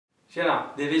Tjena,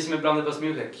 det är vi som är Blunderbuss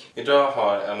Music. Idag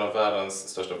har en av världens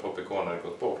största popikoner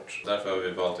gått bort. Därför har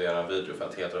vi valt att göra en video för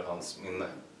att hedra hans minne.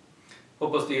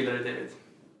 Hoppas du gillar det, David.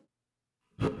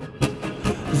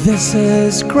 This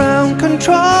is ground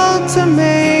control to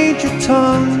Major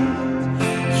Tom.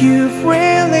 You've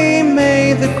really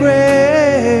made the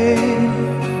grade,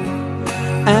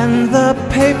 and the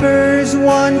papers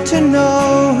want to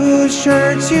know whose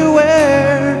shirts you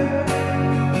wear.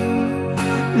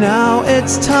 Now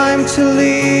it's time to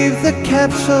leave the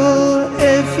capsule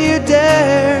if you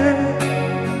dare.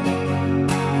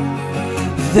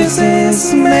 This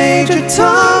is Major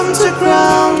Tom to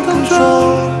ground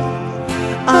control.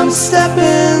 I'm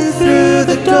stepping through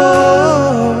the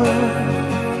door,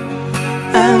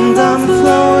 and I'm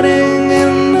floating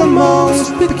in the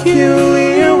most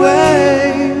peculiar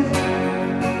way,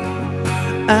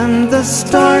 and the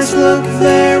stars look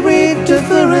very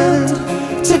different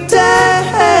today.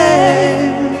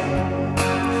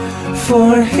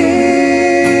 For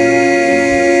here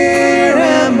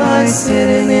am I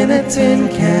sitting in a tin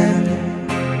can,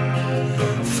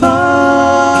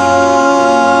 far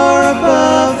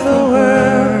above the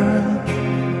world.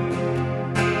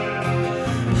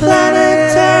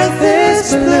 Planet Earth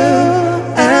is blue,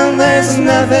 and there's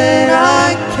nothing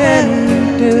I can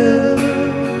do.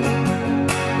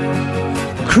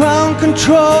 Ground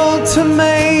control to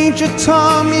Major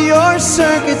Tom, your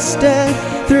circuit's dead.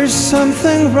 There's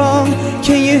something wrong.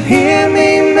 Can you hear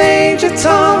me, Major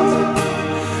Tom?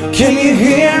 Can you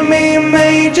hear me,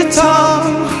 Major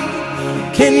Tom?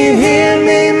 Can you hear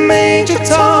me, Major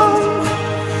Tom?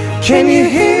 Can you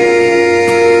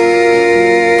hear?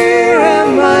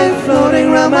 Am I floating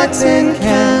around my tin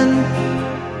can,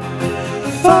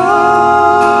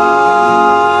 far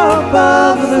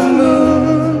above the moon?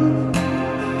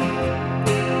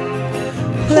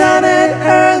 Planet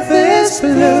Earth is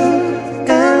blue,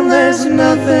 and there's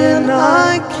nothing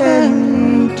I can do.